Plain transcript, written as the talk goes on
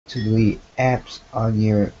to delete apps on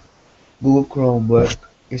your Google Chromebook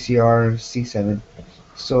Acer C7.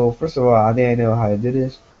 So first of all, I think I know how to do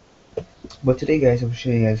this, but today guys I'm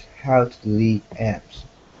showing you guys how to delete apps.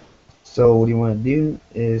 So what you want to do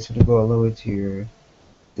is you want to go all the way to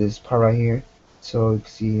this part right here. So you can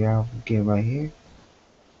see our game right here.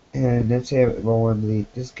 And let's say if I want to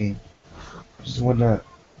delete this game, just want to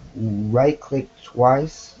right click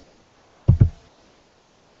twice,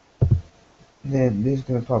 and then this is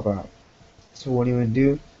gonna pop out. So what you want to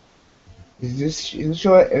do is just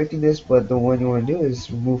show everything this, but the one you want to do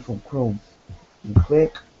is remove from Chrome. You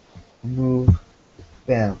click, remove,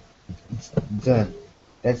 bam, it's done.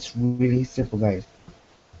 That's really simple, guys.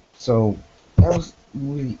 So that was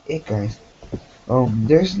really it, guys.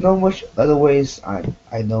 There's no much other ways. I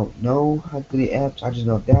don't know how to delete apps. I just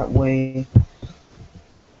know that way.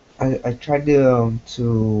 I tried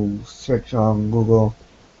to search on Google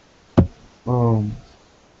um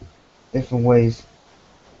different ways.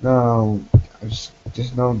 No, I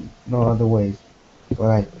just no other ways.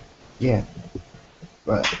 But yeah,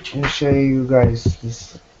 but I'm gonna show you guys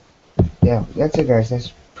this. Yeah, that's it, guys.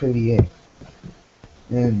 That's pretty it.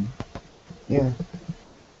 And yeah,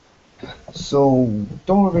 so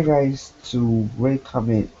don't worry, guys, to rate,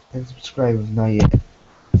 comment, and subscribe if not yet.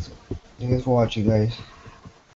 So, thanks for watching, guys.